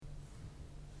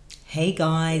Hey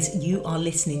guys, you are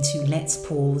listening to Let's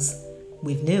Pause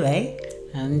with Nue.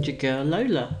 And your girl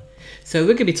Lola. So, we're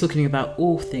going to be talking about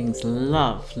all things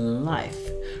love, life,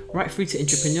 right through to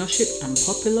entrepreneurship and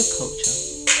popular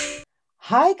culture.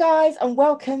 Hi guys, and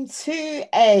welcome to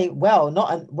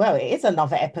it is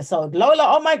another episode.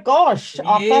 Lola, oh my gosh,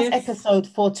 our first Yes. episode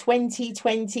for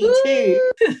 2022.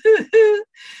 Woo!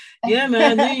 Yeah,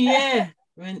 man, new year.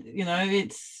 When,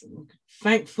 it's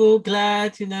thankful,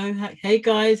 glad, hey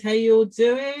guys, how you all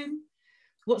doing?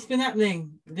 What's been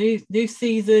happening? New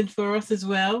season for us as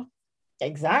well.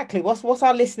 Exactly. What's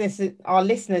our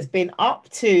listeners been up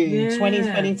to Yeah.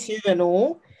 2022 and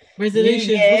all? New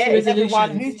Resolutions. What's the year. Is everyone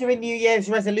resolutions? who's doing New Year's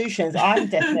resolutions? I'm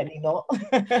definitely not.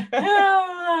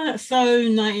 So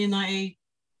 1990,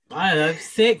 I don't know,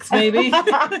 six maybe.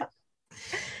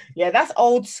 Yeah, that's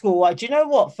old school. Do you know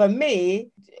what? For me,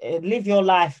 live your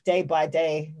life day by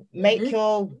day. Make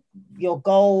Hmm. your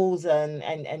goals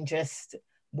and just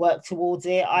work towards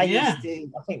it. I Yeah, used to,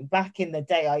 I think back in the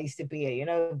day, I used to be,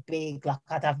 big, like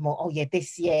I'd have more, oh yeah,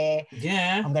 this year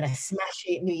yeah. I'm gonna smash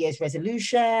it, New Year's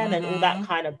resolution and all that Hmm.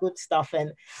 kind of good stuff.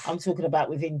 And I'm talking about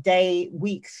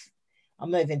weeks. I'm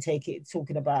not even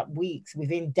talking about weeks,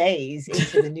 within days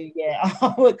into the new year.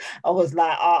 I was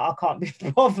like, oh, I can't be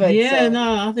bothered. Yeah, So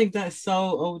no, I think that's so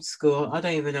old school. I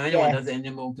don't even know anyone yeah, does it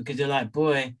anymore because you're like,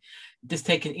 boy, just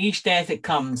taking each day as it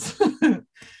comes. you know,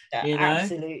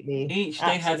 absolutely, each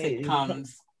day as it absolutely.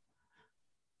 comes.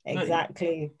 But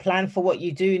Exactly. Plan for what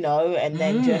you do know and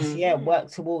then just mm, yeah, work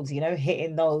towards,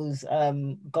 hitting those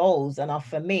goals. And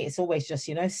for me, it's always just,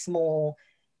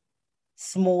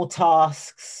 small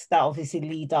tasks that obviously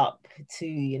lead up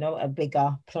to, a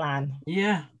bigger plan.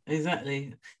 yeah,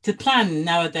 exactly. To plan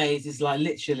nowadays is like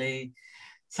literally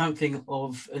something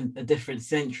of a different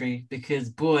century because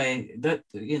boy, that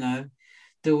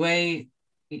the way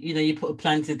you put a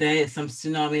plan today, some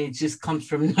tsunami just comes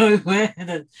from nowhere.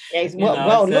 Yeah,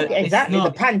 well, So look, it's exactly. The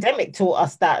not pandemic taught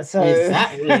us that. So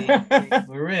exactly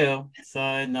for real.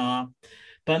 So no,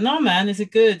 but no, man, it's a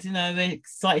good. We're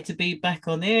excited to be back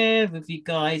on air with you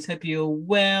guys. Hope you're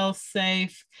well,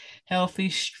 safe, healthy,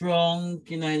 strong.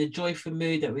 In a joyful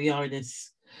mood that we are in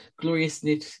this glorious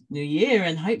new year,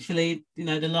 and hopefully,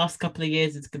 the last couple of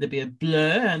years it's going to be a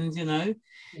blur, and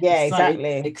yeah,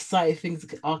 exactly. excited things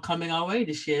are coming our way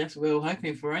this year. That's what we're all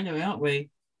hoping for, anyway, aren't we?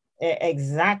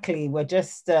 Exactly. We're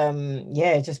just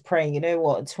yeah, just praying, you know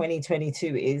what,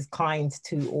 2022 is kind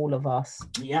to all of us.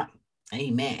 Yeah,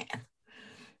 amen.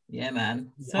 Yeah,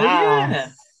 man. So yeah,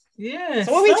 Yes. yeah.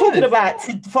 So what are we talking So. about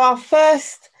for our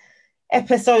first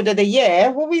episode of the year?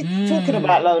 What are we talking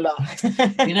about, Mm.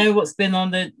 Lola? What's been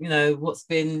on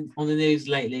the news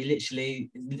lately,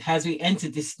 literally, as we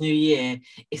entered this new year,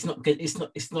 it's not good,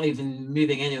 it's not even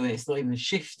moving anywhere, it's not even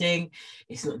shifting,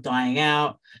 it's not dying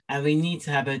out, and we need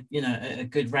to have a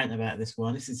good rant about this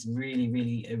one. This is really,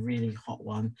 really a really hot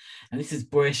one, and this is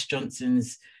Boris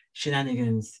Johnson's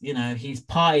shenanigans. He's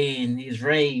partying, he's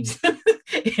raves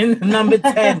in the number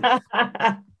 10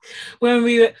 when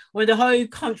the whole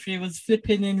country was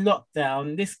flipping in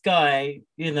lockdown. This guy,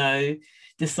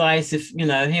 decides if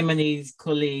him and his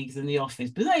colleagues in the office.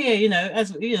 But yeah,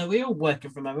 as we're all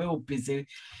working from home, we're all busy.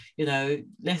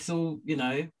 Let's all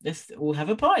have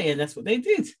a party, and that's what they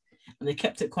did. And they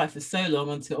kept it quiet for so long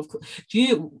until, of course,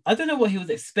 I don't know what he was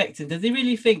expecting. Does he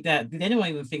really think that? Did anyone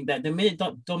even think that the minute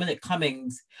Dominic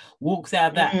Cummings walks out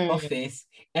of that Mm. office,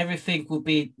 everything will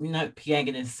be, he ain't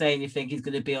gonna say anything, he's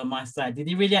gonna be on my side? Did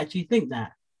he really actually think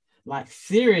that? Like,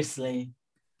 seriously,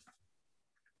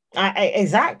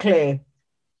 Exactly.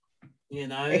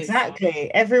 it's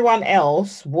Exactly. Everyone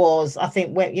else was, I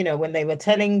think, when they were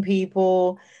telling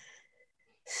people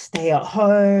stay at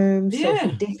home,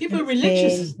 social yeah, people are distancing,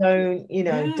 religious. don't,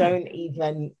 Yeah. don't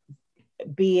even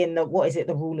be in the, what is it,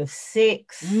 the rule of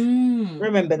six. Mm.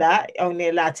 Remember that? Only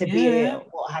allowed to be, Yeah.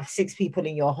 have six people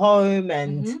in your home.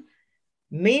 And Hmm.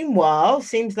 meanwhile,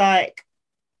 seems like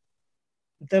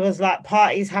there was like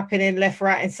parties happening left,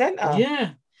 right, and center.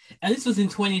 Yeah. And this was in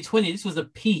 2020. This was a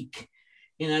peak.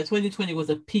 2020 was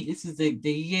a peak. This is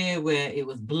the year where it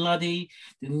was bloody.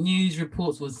 The news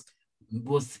reports was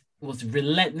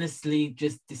relentlessly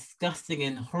just disgusting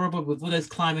and horrible with all those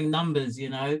climbing numbers,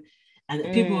 and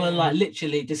people were like Mm,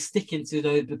 literally just sticking to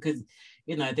those because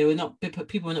they were not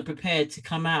people were not prepared to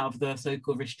come out of the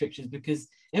so-called restrictions because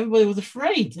everybody was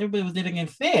afraid. Everybody was living in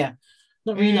fear,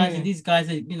 not realizing mm. these guys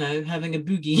are having a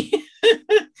boogie.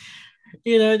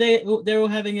 They're all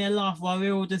having a laugh while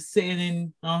we're all just sitting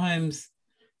in our homes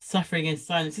suffering in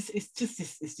silence. It's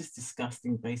just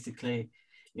disgusting, basically.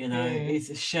 You know, it's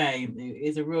a shame.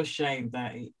 It's a real shame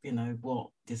that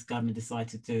what this government decided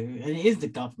to do, and it is the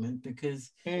government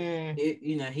because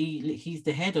he's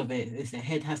the head of it. It's the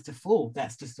head has to fall.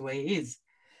 That's just the way it is.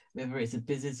 Whether it's a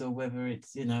business or whether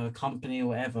it's a company or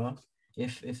whatever.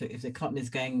 If the company's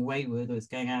going wayward or it's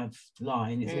going out of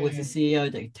line, it's always the CEO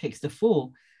that takes the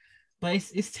fall. But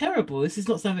it's terrible. This is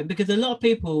not something, because a lot of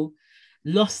people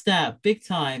lost out big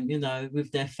time,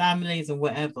 with their families and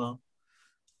whatever.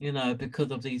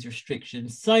 Because of these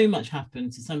restrictions. So much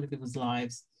happened to some people's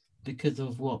lives because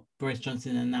of what Boris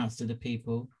Johnson announced to the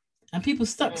people. And people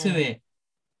stuck to it.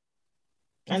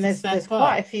 And there's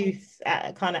quite a few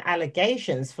kind of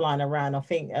allegations flying around. I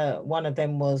think one of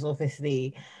them was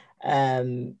obviously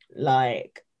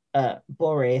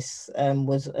Boris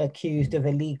was accused of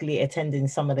illegally attending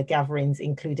some of the gatherings,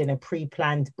 including a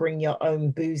pre-planned bring your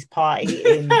own booze party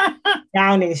in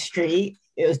Downing Street.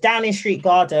 It was Downing Street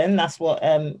Garden. That's what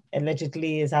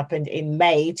allegedly has happened in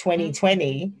May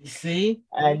 2020. See?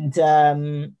 And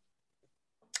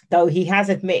though he has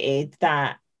admitted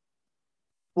that,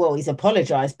 well, he's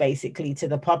apologized basically to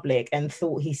the public and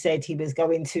thought he said he was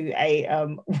going to a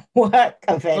work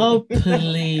event. Oh,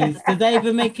 please. Does that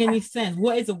even make any sense?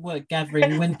 What is a work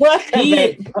gathering? When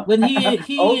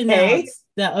he announced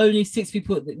that only 6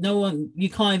 people, you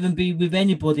can't even be with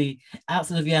anybody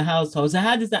outside of your household. So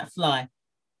how does that fly?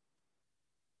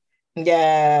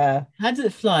 Yeah. How did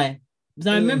it fly? Because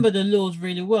I remember the laws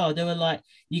really well. They were like,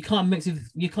 you can't mix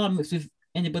with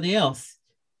anybody else.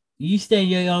 You stay in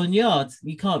your own yard.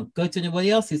 You can't go to anybody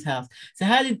else's house. So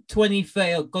how did 20,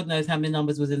 30, or God knows how many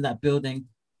numbers was in that building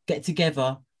get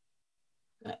together?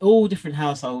 All different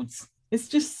households. It's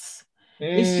just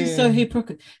so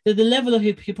hypocritical. The level of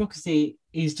hypocrisy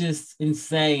is just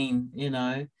insane,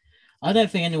 I don't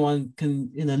think anyone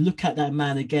can, look at that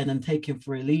man again and take him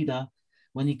for a leader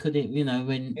when he couldn't,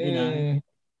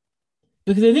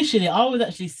 Because initially I was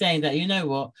actually saying that,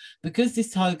 because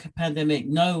this whole pandemic,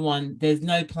 there's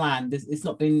no plan. It's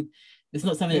not something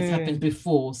that's happened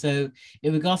before. So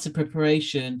in regards to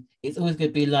preparation, it's always going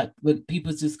to be like,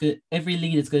 every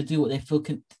leader's going to do what they feel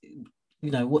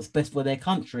what's best for their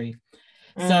country.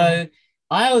 So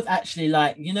I was actually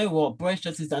like, Boris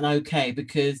Johnson's done okay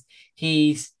because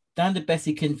he's done the best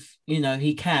he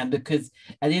can, because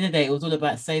at the end of the day, it was all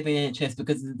about saving NHS,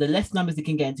 because the less numbers he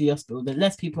can get into the hospital, the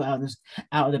less people out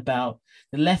and about,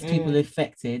 the less people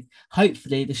affected.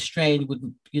 Hopefully the strain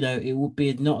would, it would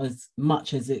be not as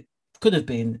much as it could have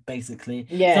been, basically.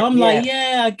 Yeah. So I'm like,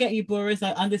 I get you, Boris.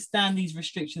 I understand these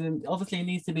restrictions. Obviously it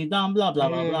needs to be done, blah, blah,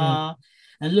 blah, blah.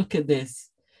 And look at this,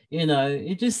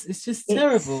 it's just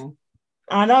terrible.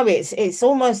 I know it's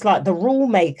almost like the rule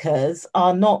makers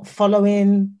are not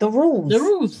following the rules. The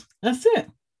rules. That's it.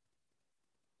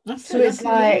 So it's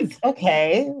like,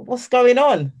 okay, what's going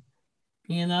on?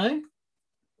 And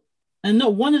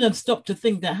not one of them stopped to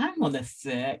think that, hang on a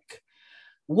sec,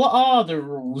 what are the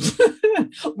rules?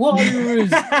 What are the rules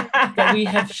that we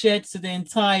have shared to the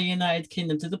entire United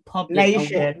Kingdom, to the public?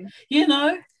 Nation.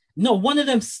 Not one of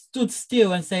them stood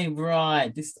still and saying,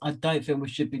 right, I don't think we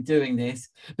should be doing this,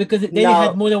 because they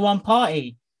had more than one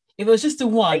party. If it was just the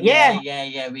one,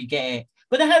 yeah, we get it.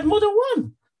 But they had more than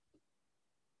one.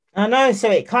 I know. So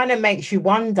it kind of makes you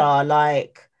wonder,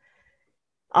 like,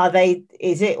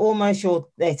 is it almost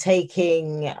they're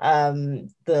taking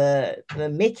the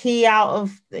Mickey out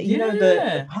of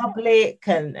the public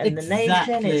and the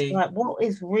nation? It's like, what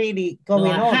is really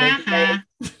going on?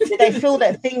 Did they feel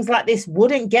that things like this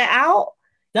wouldn't get out?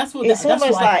 That's what I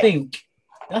think.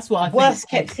 That's what I think. Worst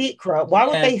kept secret. Why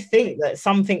would they think that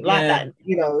something like that,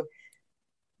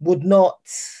 would not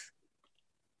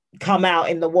come out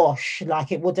in the wash?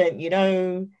 Like it wouldn't,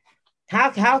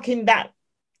 how can that?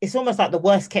 It's almost like the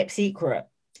worst kept secret.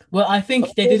 Well, I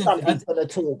think they didn't. Somebody's going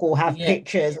to talk or have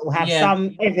pictures or have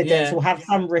some evidence or have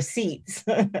some receipts.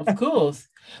 Of course.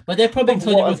 But they probably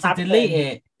told you to delete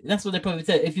it. That's what they probably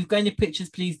said. If you've got any pictures,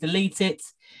 please delete it.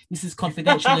 This is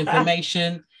confidential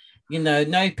information.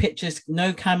 No pictures,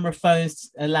 no camera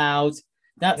phones allowed,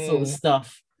 that sort of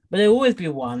stuff. But there'll always be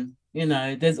one.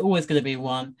 There's always going to be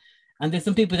one. And there's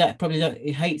some people that probably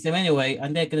hates them anyway,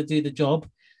 and they're going to do the job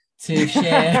to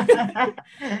share.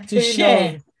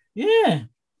 Yeah.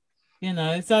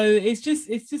 So it's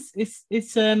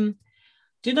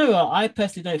do you know what? I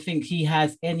personally don't think he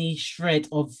has any shred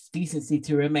of decency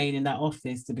to remain in that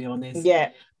office, to be honest.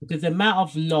 Yeah. Because the amount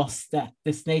of loss that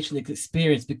this nation has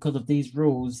experienced because of these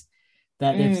rules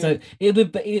that they've, so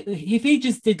if he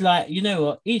just did like,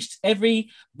 every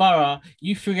borough,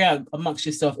 you figure out amongst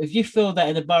yourself, if you feel that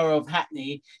in the borough of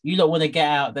Hackney, you don't want to get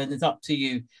out, then it's up to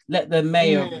you. Let the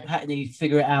mayor of Hackney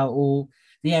figure it out, or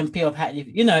the MP of Hackney,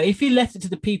 you know, if he left it to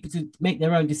the people to make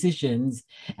their own decisions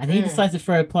and he decides to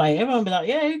throw a party, everyone would be like,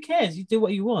 yeah, who cares? You do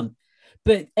what you want.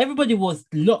 But everybody was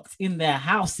locked in their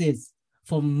houses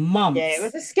for months. Yeah, it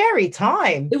was a scary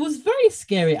time. It was very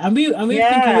scary. And we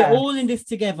thinking we're all in this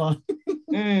together.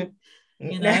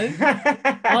 You know,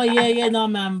 oh yeah, no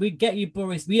man, we get you,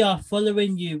 Boris. We are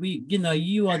following you.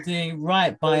 You are doing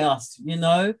right by us. You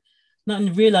know,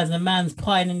 not realizing a man's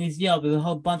pieing in his yard with a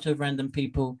whole bunch of random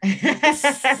people. It's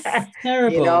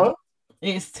terrible. You know,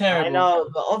 it's terrible. I know,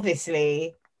 but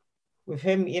obviously, with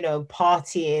him, you know,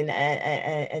 partying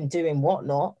and doing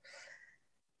whatnot.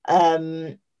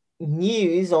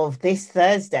 News of this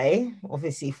Thursday,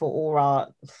 obviously for all our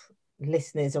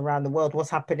listeners around the world,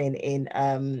 what's happening in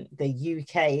the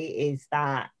UK is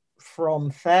that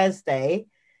from Thursday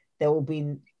there will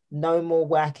be no more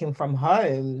working from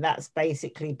home. That's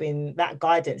basically that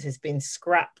guidance has been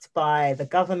scrapped by the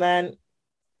government,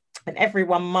 and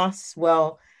everyone must,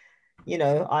 well, you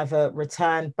know, either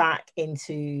return back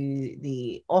into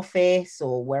the office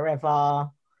or wherever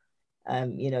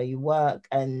you know, you work.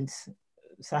 And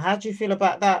so how do you feel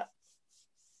about that,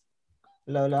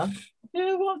 Lola?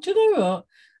 Yeah, well, do you know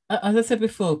what? As I said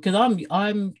before, because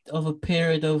I'm of a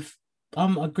period of,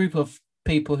 I'm a group of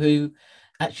people who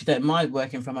actually don't mind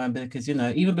working from home, because, you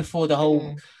know, even before the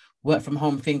whole work from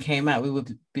home thing came out, we've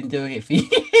been doing it for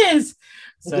years.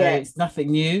 So it's nothing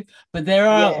new. But there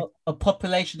are a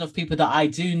population of people that I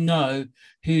do know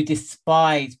who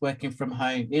despise working from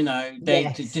home. You know,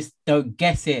 they just don't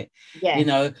get it. Yeah. You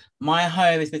know, my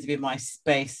home is meant to be my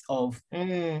space of,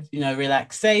 you know,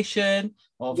 relaxation,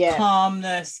 of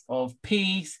calmness, of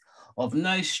peace, of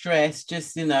no stress,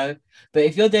 just, you know. But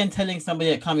if you're then telling somebody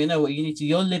that come, you know what, you need to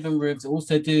your living room to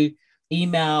also do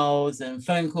emails and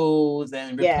phone calls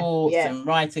and reports and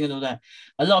writing and all that,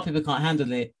 a lot of people can't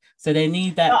handle it. So they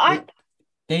need that.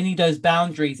 They need those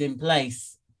boundaries in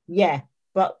place. Yeah,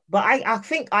 but I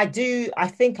think I do. I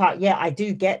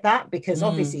do get that, because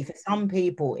obviously for some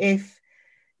people, if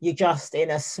you're just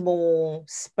in a small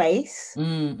space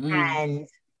and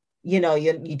you know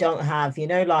you don't have, you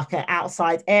know, like an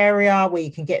outside area where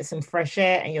you can get some fresh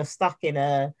air, and you're stuck in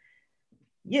a,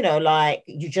 you know, like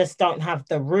you just don't have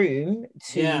the room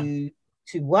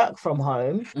to work from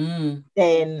home,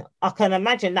 then I can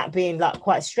imagine that being like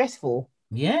quite stressful.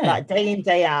 Yeah, like day in,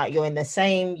 day out, you're in the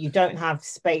same, you don't have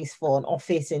space for an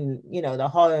office in, you know, the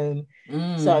home.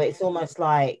 So it's almost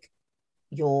like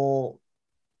your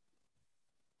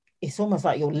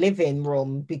living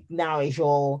room now is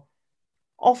your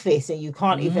office, and you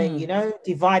can't even, you know,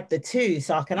 divide the two.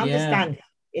 So I can understand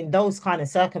in those kind of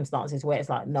circumstances where it's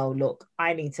like, no, look,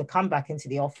 I need to come back into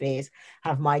the office,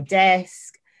 have my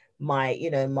desk, my, you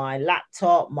know, my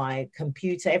laptop, my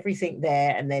computer, everything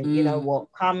there. And then, you know what,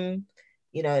 come,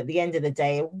 you know, at the end of the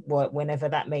day, whenever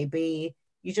that may be,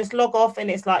 you just log off,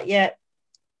 and it's like,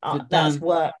 that's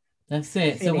work. That's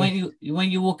it. Finished. So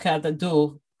when you walk out the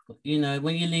door, you know,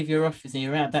 when you leave your office and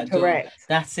you're out that door,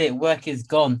 that's it. Work is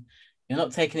gone. You're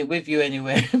not taking it with you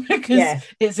anywhere because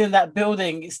it's in that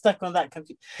building. It's stuck on that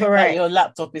computer. Correct. Like your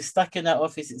laptop is stuck in that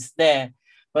office. It's there.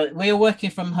 But when you're working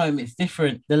from home, it's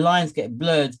different. The lines get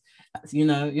blurred. You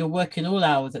know, you're working all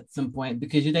hours at some point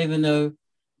because you don't even know.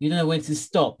 You don't know when to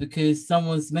stop because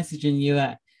someone's messaging you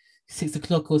at 6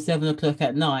 o'clock or 7 o'clock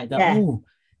at night.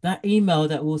 That email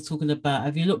that we was talking about.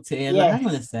 Have you looked at it? Like, hang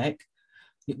on a sec.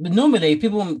 But normally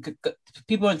people won't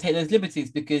take those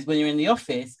liberties because when you're in the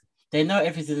office, they know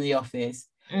everything's in the office.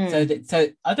 So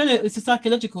I don't know. It's a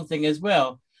psychological thing as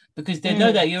well, because they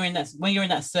know that when you're in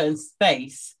that certain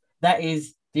space, that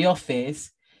is the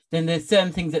office. Then there's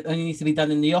certain things that only needs to be done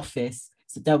in the office,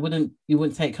 so that you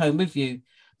wouldn't take home with you.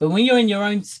 But when you're in your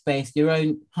own space, your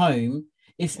own home,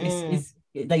 it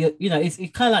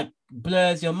kind of like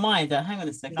blurs your mind. That hang on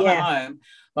a second, I'm at home,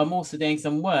 but I'm also doing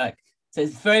some work. So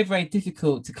it's very, very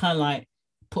difficult to kind of like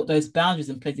put those boundaries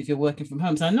in place if you're working from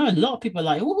home. So I know a lot of people are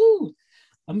like, woohoo,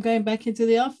 I'm going back into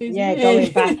the office. Yeah,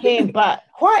 going back in. But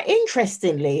quite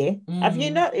interestingly, have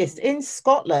you noticed in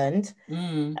Scotland,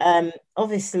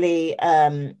 obviously,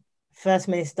 First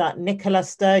Minister Nicola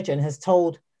Sturgeon has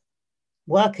told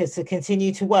workers to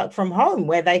continue to work from home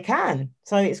where they can.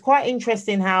 So it's quite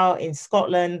interesting how in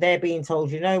Scotland they're being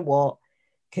told, you know what,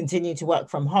 continue to work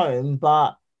from home.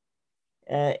 But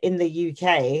in the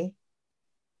UK,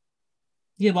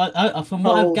 yeah, well, from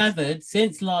what I've gathered,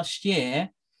 since last year,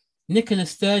 Nicola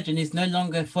Sturgeon is no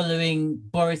longer following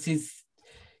Boris's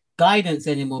guidance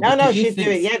anymore. No, she's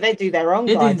doing. Yeah, they do their own.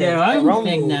 They're doing their own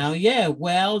thing now. Yeah,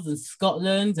 Wales and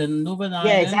Scotland and Northern Ireland.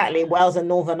 Yeah, exactly. Wales and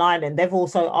Northern Ireland. They've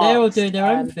also asked. They're all doing their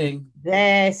own thing.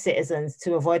 Their citizens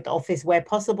to avoid the office where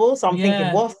possible. So I'm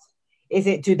thinking, what Is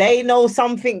it? Do they know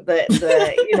something that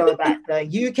that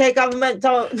the UK government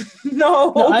don't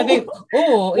know? No, I think,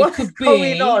 or it What's could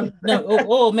going be on? no,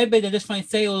 or maybe they're just trying to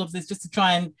say all of this just to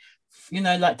try and,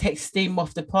 like, take steam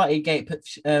off the Partygate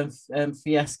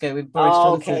fiasco with Boris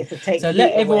Oh, Johnson. okay, so take So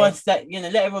let heat everyone away.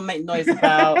 let everyone make noise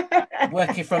about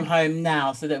working from home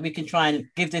now, so that we can try and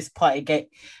give this Partygate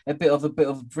a bit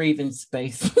of breathing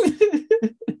space.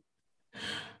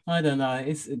 I don't know.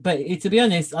 To be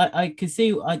honest, I can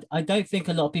see. I don't think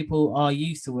a lot of people are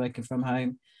used to working from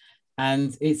home,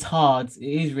 and it's hard.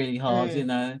 It is really hard,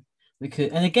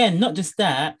 because, and again, not just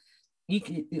that.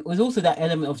 It was also that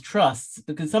element of trust,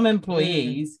 because some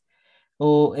employees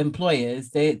or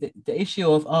employers, the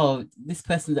issue of, oh, this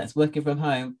person that's working from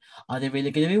home, are they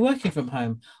really going to be working from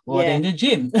home, or are they in the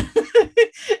gym? But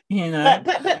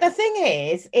the thing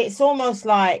is, it's almost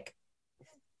like,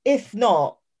 if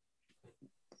not,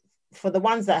 for the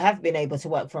ones that have been able to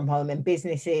work from home and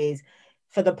businesses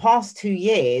for the past 2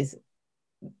 years,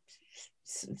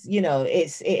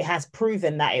 it has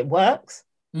proven that it works.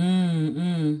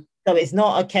 So it's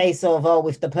not a case of, oh,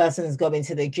 if the person's going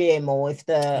to the gym, or if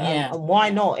and why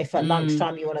not if at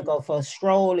lunchtime you want to go for a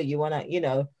stroll, or you want to,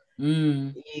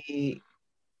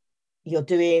 you're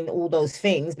doing all those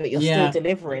things, but you're still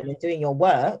delivering and doing your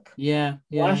work.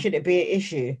 Why should it be an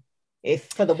issue?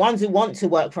 If for the ones who want to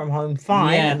work from home,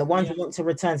 fine, and the ones who want to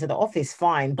return to the office,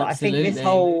 fine. But Absolutely. I think this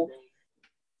whole,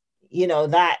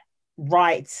 that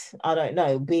right, I don't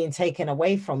know, being taken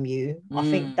away from you, I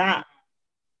think that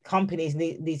companies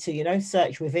need to,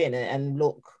 search within and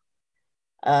look,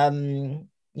 at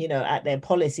their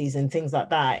policies and things like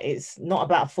that. It's not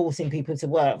about forcing people to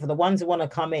work. For the ones who want to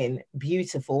come in,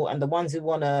 beautiful, and the ones who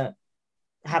want to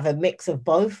have a mix of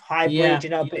both, hybrid,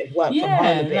 a bit of work from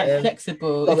home, a bit of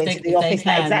flexible, go into the office,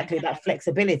 exactly, that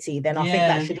flexibility, then I think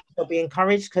that should also be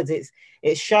encouraged, because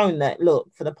it's shown that,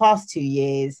 look, for the past 2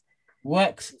 years,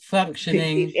 works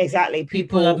functioning, exactly,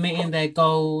 people are meeting their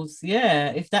goals.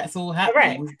 If that's all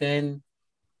happening, correct, then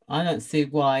I don't see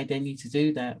why they need to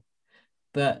do that.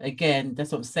 But again,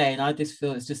 that's what I'm saying. I just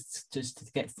feel it's just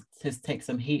to take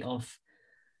some heat off,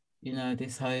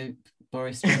 this whole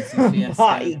Boris Johnson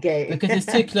fiasco, because it's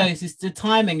too close. It's the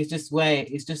timing is just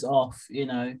off.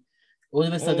 All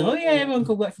of a sudden, everyone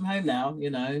can work from home now.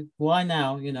 Why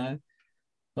now?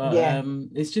 But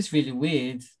it's just really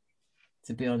weird,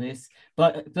 to be honest.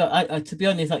 But I to be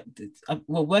honest, like,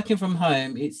 well, working from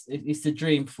home, it's the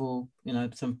dream for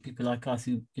some people like us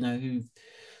who who've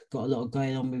got a lot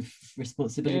going on with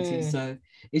responsibility. So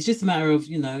it's just a matter of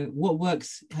what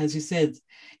works. As you said,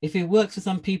 if it works for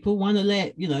some people, why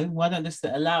don't just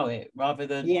allow it, rather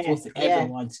than forcing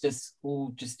everyone to just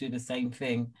do the same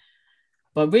thing.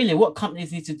 But really, what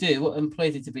companies need to do, what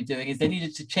employees need to be doing, is they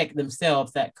needed to check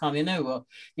themselves that, what,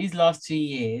 these last 2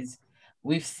 years,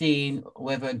 we've seen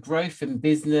whether growth in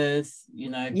business,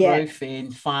 growth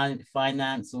in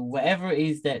finance, or whatever it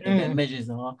is that the measures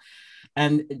are,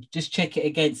 and just check it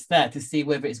against that to see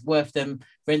whether it's worth them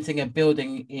renting a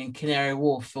building in Canary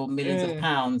Wharf for millions of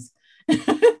pounds.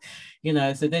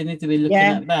 So they need to be looking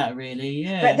at that, really.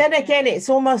 But then again, it's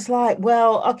almost like,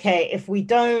 well, okay, if we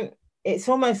don't, it's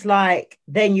almost like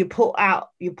then you put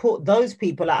those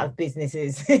people out of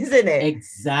businesses, isn't it?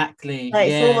 Exactly. Like,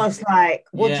 it's almost like,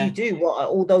 what do you do? What are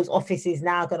all those offices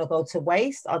now going to go to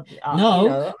waste?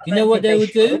 No, you know what they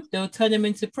would do? They'll turn them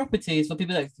into properties for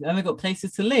people that haven't got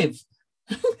places to live.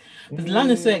 Because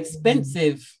London's so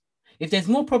expensive. If there's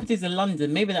more properties in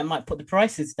London, maybe that might put the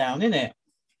prices down, innit?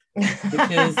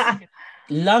 Because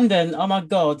London, oh my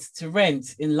God, to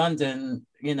rent in London,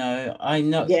 I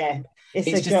know. Yeah.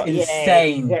 It's just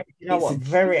insane.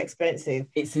 Very expensive.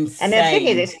 It's insane. And the thing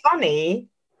is, it's funny.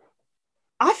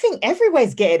 I think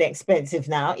everywhere's getting expensive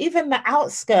now. Even the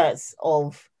outskirts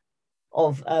of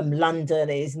London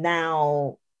is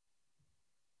now,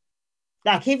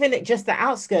 like, even just the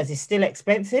outskirts is still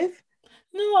expensive.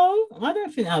 No, I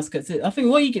don't think outskirts. I think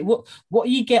what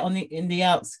you get in the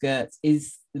outskirts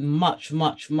is much,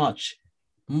 much, much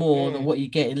more than what you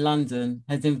get in London,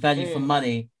 as in value for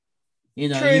money.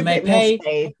 True, you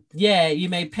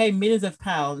may pay millions of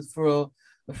pounds for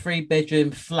a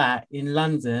 3-bedroom flat in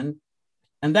London,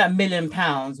 and that £1 million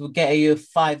will get you a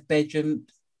 5-bedroom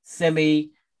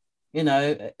semi,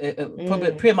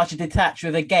 probably pretty much a detached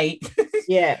with a gate.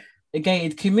 A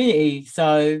gated community.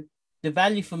 So the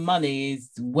value for money is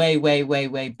way, way, way,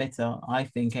 way better, I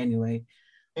think, anyway.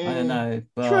 I don't know.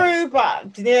 But true,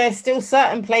 but still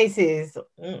certain places.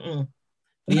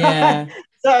 Yeah.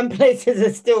 Certain places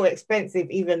are still expensive,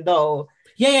 even though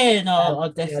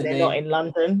definitely they're not in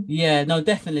London. Yeah, no,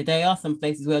 definitely. There are some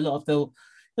places where a lot of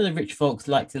the rich folks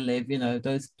like to live,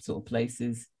 those sort of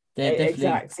places. They're definitely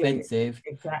Exactly. expensive.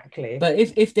 Exactly. But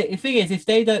if the thing is,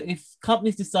 if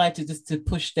companies decide to just to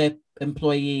push their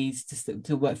employees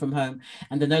to work from home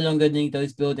and they no longer need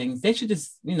those buildings, they should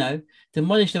just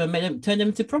demolish them and turn them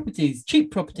into properties,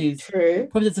 cheap properties, True.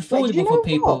 properties But do you affordable for know what?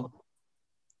 people.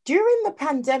 During the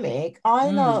pandemic, I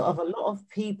know Mm, of a lot of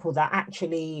people that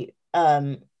actually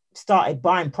started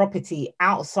buying property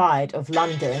outside of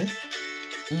London.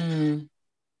 mm.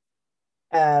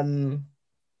 Um,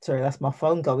 sorry, that's my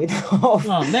phone going off.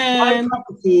 Oh Buying man.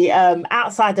 property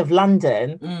outside of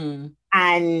London Mm,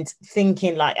 and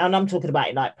thinking like, and I'm talking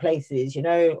about like places,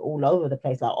 all over the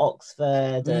place, like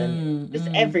Oxford and just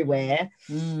mm, everywhere.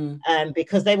 mm.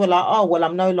 Because they were like, oh, well,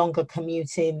 I'm no longer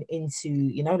commuting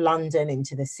into, London,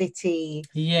 into the city.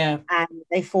 Yeah. And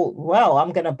they thought, well,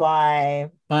 I'm going to Buy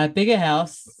a bigger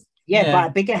house. buy Yeah.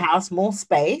 a bigger house, more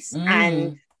space.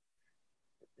 And Mm,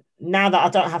 now that I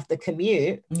don't have to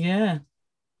commute, yeah.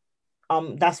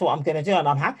 that's what I'm going to do. And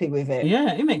I'm happy with it.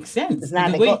 Yeah. It makes sense Because now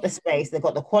because they got the space, they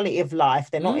got the quality of life.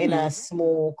 They're not in a mm,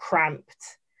 small,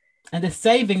 cramped. and the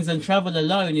savings on travel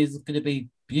alone is going to be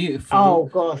beautiful. Oh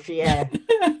gosh, yeah,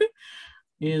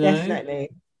 you know, definitely.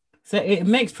 so it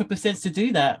makes proper sense to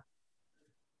do that.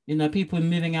 People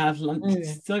moving out of London.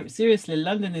 Mm. So seriously,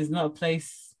 London is not a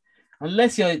place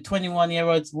unless you're a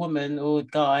 21-year-old woman or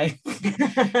guy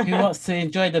who wants to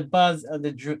enjoy the buzz and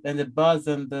the buzz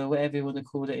and the whatever you want to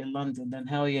call it in London. Then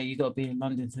hell yeah, you got to be in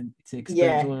London to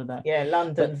experience Yeah, all of that. yeah, But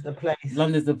London's the place.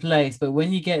 London's the place. But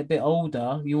when you get a bit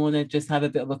older, you want to just have a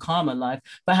bit of a calmer life.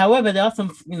 But however, there are some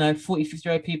 40,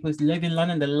 50-year-old people who live in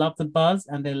London. They love the buzz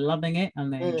and they're loving it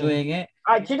and they're Mm. enjoying it.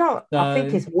 Do you know, I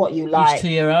think So it's what you each to like.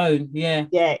 your own. Yeah,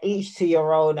 Yeah, each to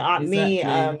your own.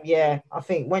 exactly. Yeah, I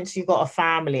think once you've got a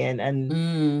family and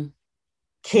Mm,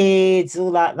 kids,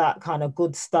 all that kind of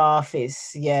good stuff, I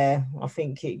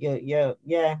think yeah.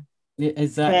 yeah, But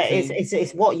exactly.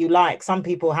 it's what you like. Some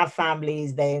people have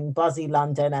families, they're in buzzy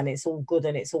London and it's all good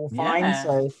and it's all fine. Yeah,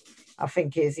 So I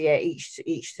think it's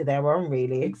each to their own,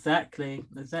 really. exactly.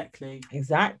 Exactly.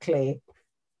 Exactly.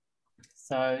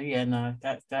 So yeah, no,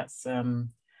 that's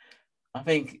I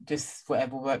think just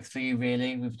whatever works for you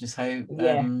really. We've just hope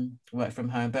Yeah. work from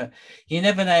home. But you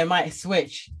never know, it might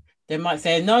switch. They might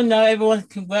say, no, everyone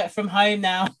can work from home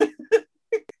now.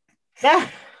 Yeah.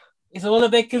 It's all a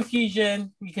big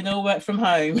confusion. You can all work from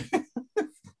home.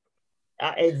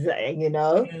 It's,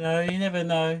 You never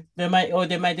know. They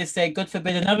might just say, God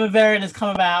forbid, another variant has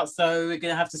come about, so we're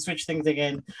gonna have to switch things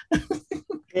again.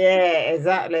 yeah,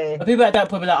 exactly. But people at that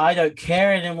point be like, I don't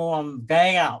care anymore. I'm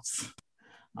going out.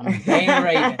 I'm going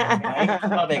raving. I'm going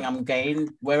clubbing. I'm going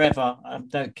wherever. I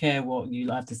don't care what you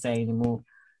have to say anymore.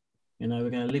 We're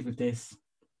gonna live with this.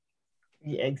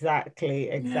 Yeah, exactly,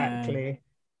 Yeah. exactly.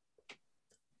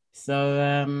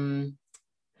 So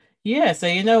yeah, so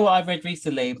you know what I've read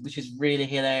recently, which is really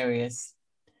hilarious.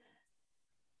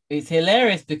 It's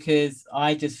hilarious because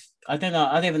I don't know,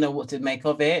 I don't even know what to make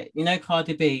of it.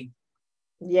 Cardi B.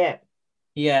 Yeah.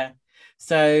 Yeah.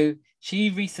 So she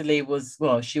recently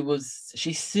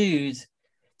she sued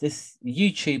this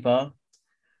YouTuber.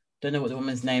 Don't know what the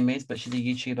woman's name is, but she's a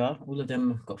YouTuber. All of them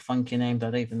have got funky names.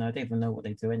 I don't even know what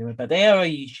they do anyway, but they are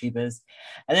YouTubers.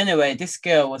 And anyway, this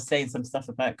girl was saying some stuff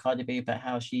about Cardi B, about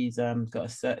how she's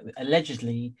got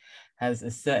allegedly has a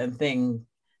certain thing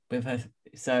with her.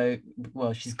 So,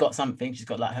 well, she's got something. She's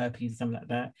got like herpes or something like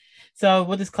that. So,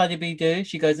 what does Cardi B do?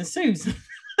 She goes and sues.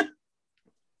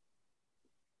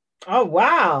 Oh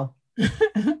wow.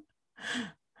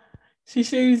 She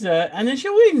sues her, and then she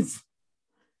wins.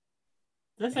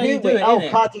 That's how you do it, isn't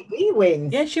it? Cardi B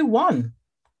wins. Yeah, she won.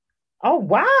 Oh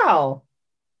wow.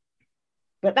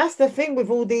 But that's the thing with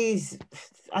all these.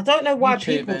 I don't know why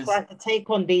people YouTubers. try to take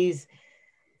on these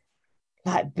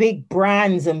like big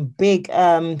brands and big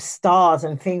stars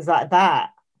and things like that.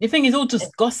 The thing is all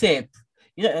just gossip,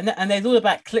 and it's all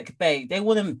about clickbait. They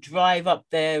want to drive up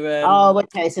their Oh,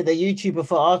 okay. So the YouTuber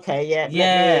thought, okay, yeah,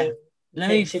 yeah. Let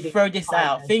me potentially throw this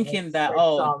out, finance thinking that spread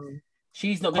some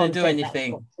she's not going to do content that's not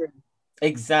anything. true.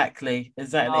 Exactly.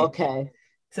 Okay.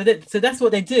 So that's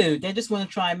what they do. They just want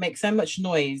to try and make so much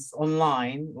noise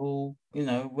online, or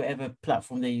whatever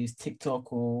platform they use,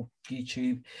 TikTok or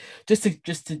YouTube, just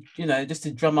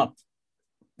to drum up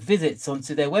visits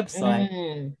onto their website.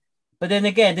 Mm. But then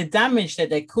again, the damage that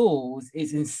they cause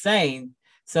is insane.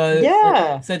 So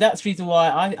Yeah. so that's the reason why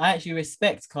I actually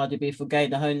respect Cardi B for going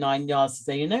the whole 9 yards to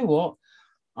say, you know what,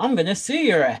 I'm gonna sue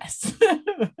your ass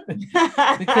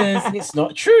because it's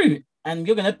not true, and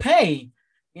you're gonna pay.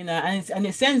 And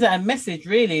it sends out a message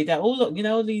really that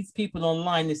all these people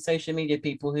online, these social media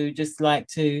people who just like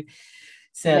to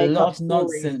say a Make lot up of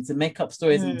stories. nonsense and make up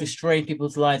stories and Mm. destroying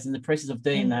people's lives in the process of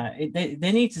doing that.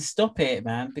 They need to stop it,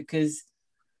 man, because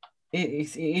it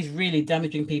is really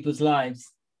damaging people's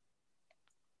lives.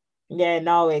 Yeah,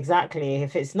 no, exactly.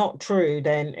 If it's not true,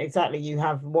 then exactly you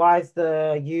have, why is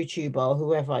the YouTuber or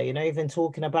whoever, even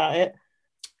talking about it?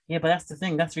 Yeah, but that's the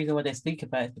thing. That's the reason why they speak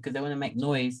about it, because they want to make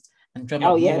noise and drum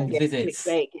Oh up yeah, more yeah, visits.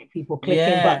 clickbait, get people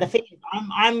clicking. But the Yeah. thing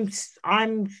is,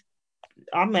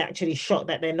 I'm actually shocked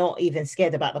that they're not even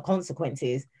scared about the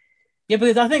consequences. Yeah,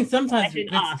 because I think sometimes Imagine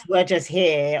with us, we're just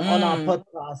here on our mm,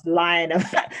 podcast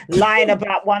lying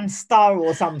about one star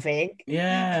or something.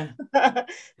 yeah,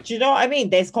 Do you know what I mean?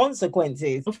 There's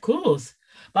consequences. of course.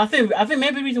 But I think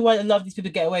maybe the reason why a lot of these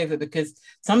people get away with it, because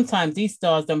sometimes these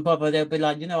stars don't bother. They'll be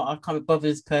like, I can't bother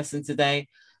this person today.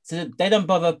 So they don't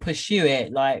bother pursue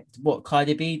it like what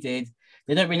Cardi B did.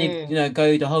 They don't really, Mm,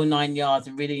 go the whole 9 yards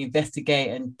and really investigate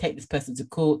and take this person to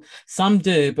court. Some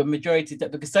do, but majority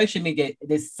don't, because social media,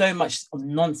 there's so much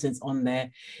nonsense on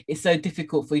there. It's so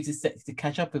difficult for you to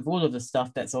catch up with all of the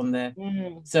stuff that's on there.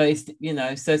 mm, So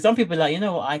so some people are like,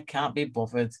 what, I can't be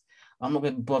bothered. I'm not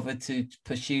going to bother to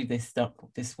pursue this stuff,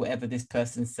 this whatever this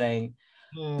person's saying.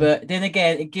 mm. But then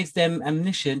again, it gives them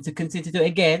ammunition to continue to do it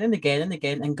again and again and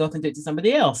again and go off and do it to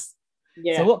somebody else. So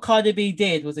Yeah, what Cardi B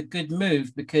did was a good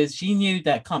move, because she knew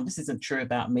that, this isn't true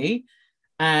about me.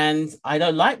 And I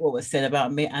don't like what was said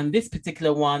about me. And this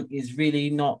particular one is really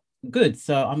not good.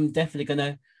 So I'm definitely going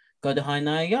to go the high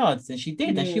 9 yards. And she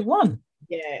did, and she mm, won.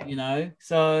 yeah,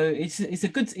 So it's a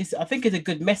good, I think it's a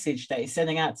good message that it's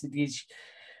sending out to these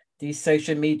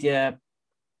social media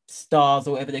stars,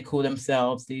 or whatever they call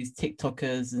themselves, these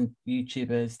TikTokers and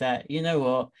YouTubers, that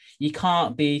what, you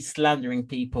can't be slandering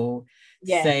people,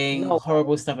 yeah. saying No,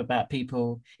 horrible stuff about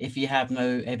people if you have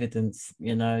no evidence.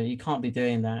 You can't be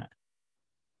doing that.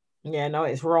 yeah, no,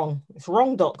 it's wrong. It's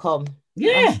wrong.com.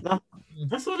 Yeah, That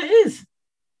that's what it is.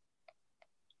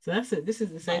 So that's it. This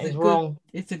is it's a is good. wrong.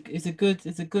 It's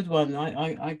a good one.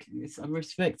 I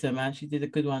respect her, man. She did a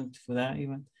good one for that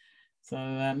even. So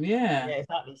yeah. Yeah,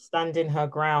 exactly. Standing her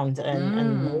ground and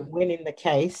Mm. winning the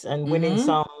case and winning Mm-hmm.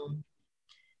 some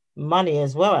money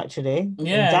as well, actually, in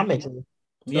Yeah. damages.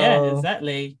 Yeah. So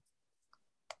Exactly.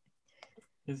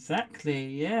 Exactly.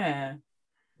 Yeah.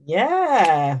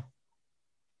 yeah.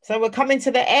 So we're coming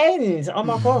to the end. Oh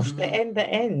my gosh, the end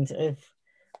of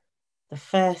the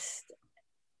first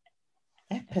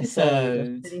episode of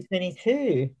Episode.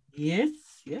 2022. Yes.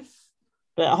 Yes.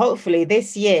 But hopefully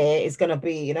this year is going to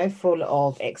be, full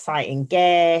of exciting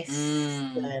guests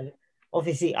Mm. and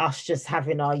obviously us just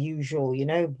having our usual,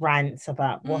 rants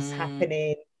about what's Mm.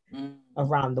 happening Mm.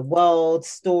 around the world,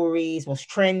 stories, what's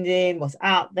trending, what's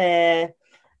out there.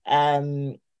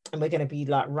 And we're going to be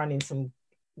like running some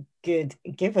good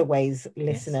giveaways, Yes, we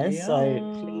listeners. So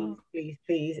are. please,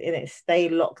 please, please, stay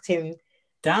locked in with us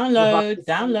Download. in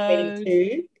Download.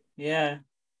 2022. Yeah.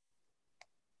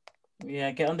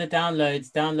 Yeah, get on the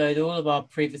downloads, download all of our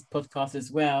previous podcasts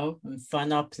as well, and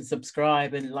sign up and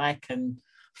subscribe and like and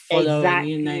follow and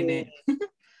you name it. Exactly.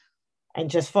 And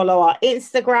just follow our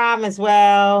Instagram as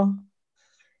well.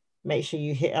 Make sure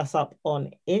you hit us up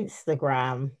on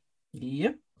Instagram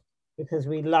Yep. because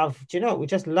we love, do you know, we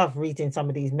just love reading some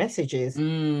of these messages.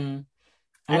 And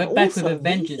And we're back with a also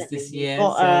vengeance recently this we've year.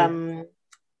 got So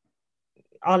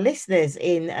our listeners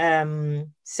in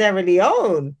Sierra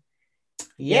Leone.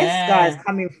 Yes, guys, yeah.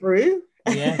 coming through.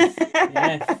 Yes.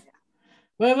 Yes.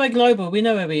 Well, we're global. We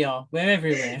know where we are. We're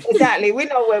everywhere. Exactly. We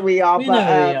know where we are, We know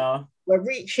where we but are. we're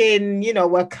reaching,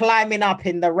 we're climbing up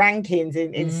in the rankings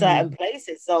in certain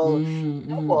places. So you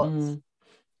know what?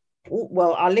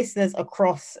 Well, our listeners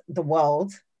across the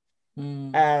world,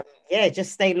 yeah,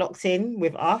 just stay locked in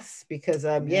with us because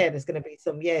yeah, there's going to be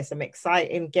some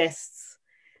exciting guests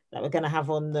that we're going to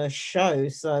have on the show.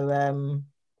 So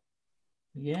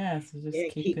Yeah, so just yeah,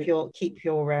 keep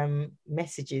your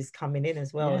messages coming in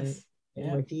as well, yes.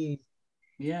 and reviews.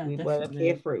 Yeah, We're here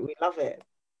definitely. for it. We love it.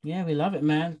 Yeah, we love it,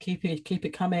 man. Keep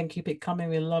it coming, keep it coming.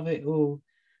 We love it all.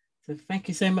 So thank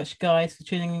you so much, guys, for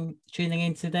tuning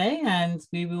in today, and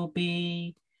we will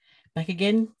be back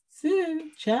again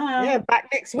soon. Ciao. Yeah, back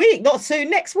next week. Not soon,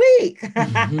 next week.